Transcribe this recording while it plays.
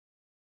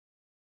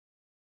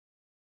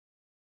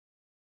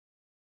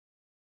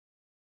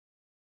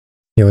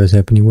Hey, what is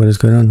happening? What is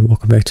going on?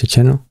 Welcome back to the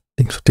channel.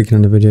 Thanks for clicking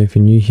on the video. If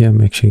you're new here,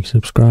 make sure you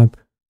subscribe.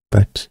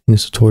 But in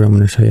this tutorial, I'm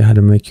going to show you how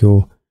to make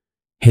your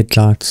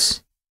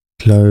headlights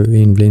glow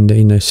in Blender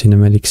in those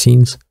cinematic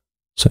scenes.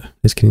 So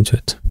let's get into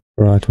it.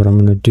 Alright, what I'm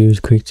going to do is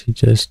quickly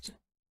just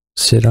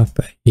set up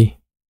a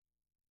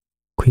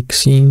quick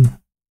scene.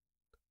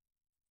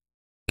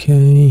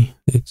 Okay,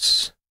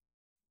 let's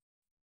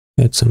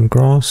add some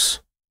grass.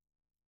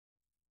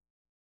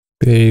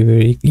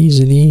 Very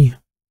easily.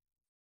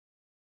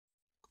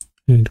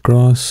 Add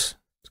grass.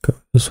 Let's go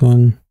with this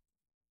one.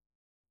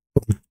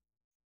 Boom.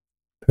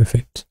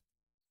 Perfect.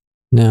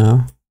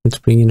 Now let's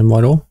bring in a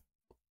model.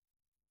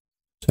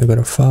 So I've got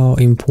a file,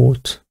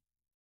 import.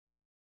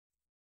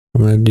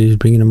 What I'm going to do is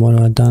bring in a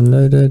model I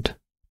downloaded.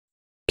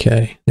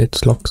 Okay,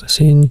 let's lock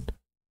this in.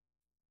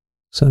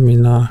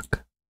 Something like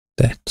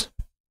that.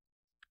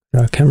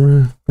 Our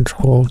camera,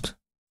 Control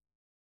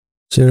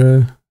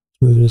 0.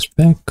 Move this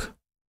back.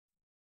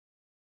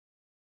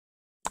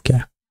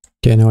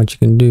 Okay, now what you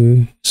can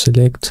do is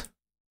select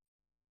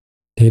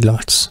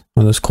headlights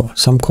on this car.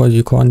 Some cars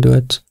you can't do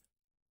it,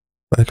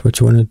 but what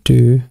you want to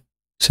do,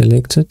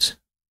 select it,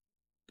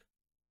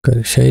 go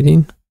to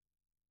shading,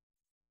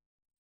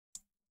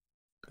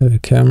 go to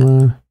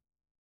camera.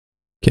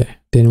 Okay,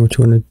 then what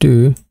you want to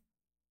do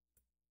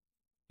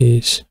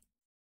is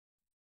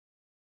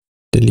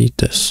delete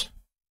this.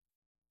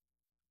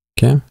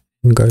 Okay,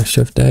 and go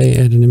Shift A,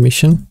 add an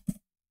emission,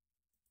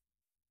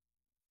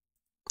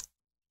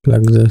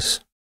 plug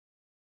this.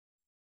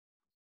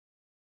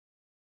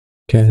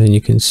 Okay, then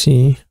you can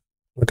see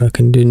what I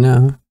can do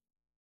now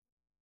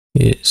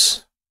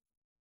is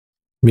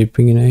we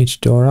bring in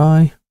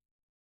HDRI.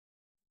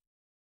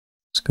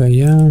 Let's go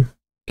here.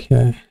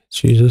 Okay,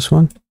 let's use this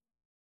one.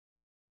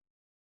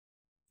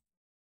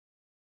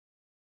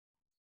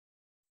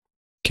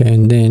 Okay,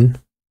 and then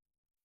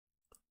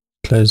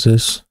close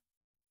this.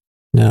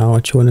 Now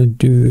what you want to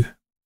do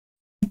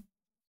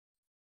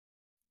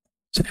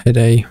is add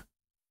a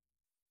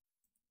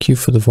cue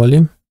for the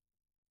volume.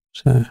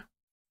 So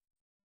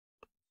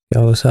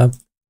scale this up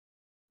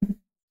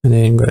and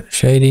then go to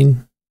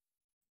shading,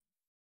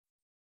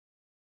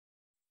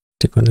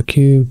 click on the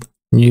cube,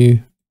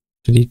 new,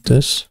 delete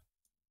this,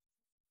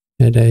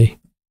 add a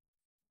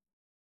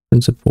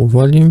principal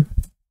volume,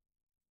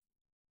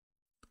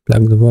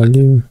 plug the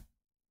volume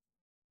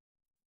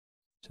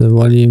to the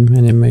volume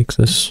and then make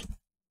this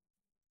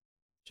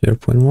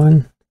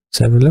 0.1. Let's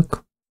have a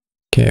look.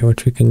 Okay,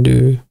 what we can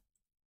do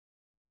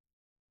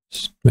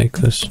is make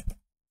this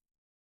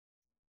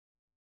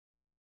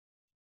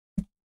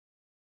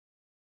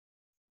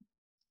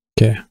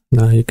okay.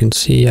 Now you can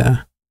see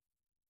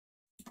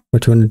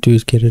what you want to do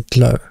is get it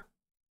glow.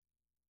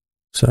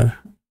 So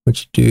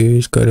what you do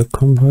is go to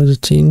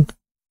Compositing,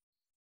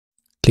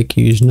 click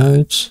Use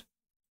Nodes,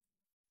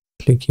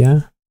 click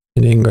here,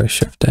 and then go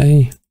Shift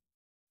A,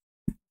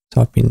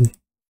 type in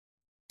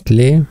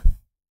glare,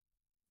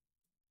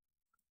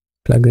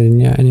 plug it in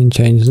here, and then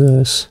change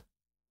this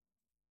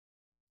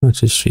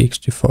to streaks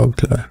to fog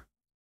glow.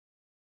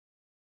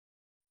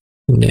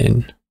 And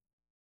then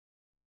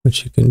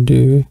what you can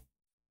do,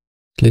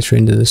 let's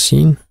render the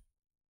scene.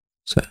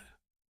 So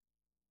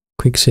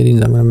quick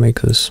settings, I'm going to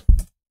make this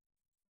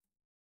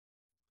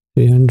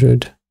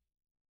 300,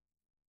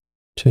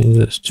 change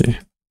this to,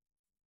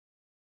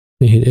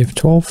 and hit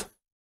F12.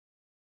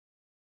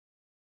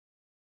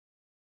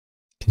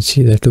 You can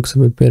see that looks a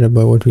bit better,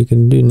 but what we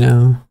can do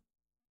now,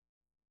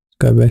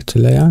 go back to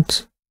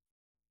layout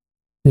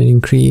and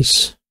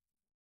increase,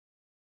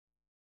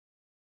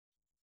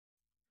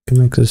 you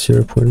can make this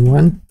 0.1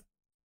 and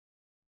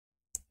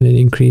then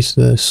increase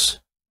this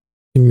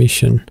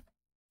emission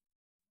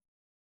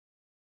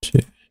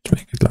to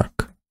make it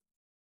like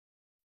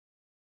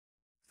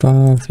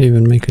 5,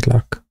 even make it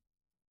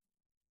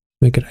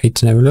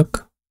 8 and have a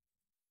look.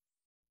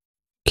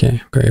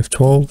 Okay, go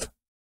F12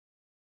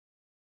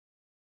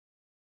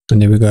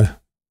 and there we go. You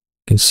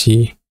can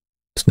see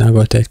it's now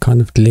got that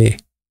kind of glare.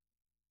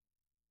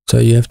 So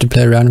you have to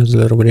play around with it a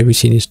little bit. Every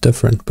scene is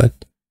different,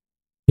 but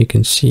you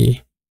can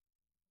see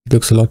it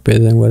looks a lot better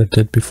than what it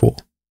did before.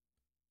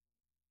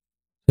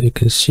 So you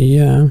can see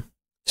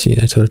see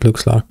that's what it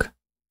looks like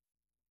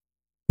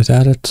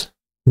without it.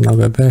 And I'll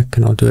go back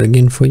and I'll do it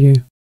again for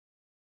you.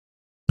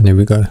 And there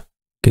we go. You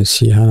can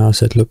see how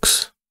nice it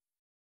looks.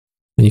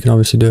 And you can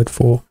obviously do it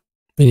for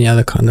any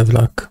other kind of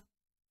like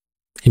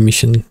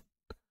emission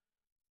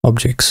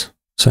objects.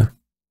 So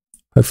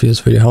hopefully this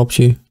video helps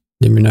you.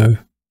 Let me know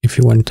if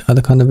you want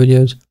other kind of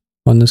videos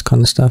on this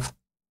kind of stuff.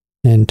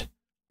 And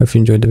hope you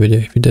enjoyed the video.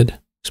 If you did,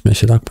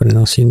 smash the like button.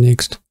 I'll see you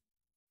next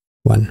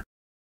one.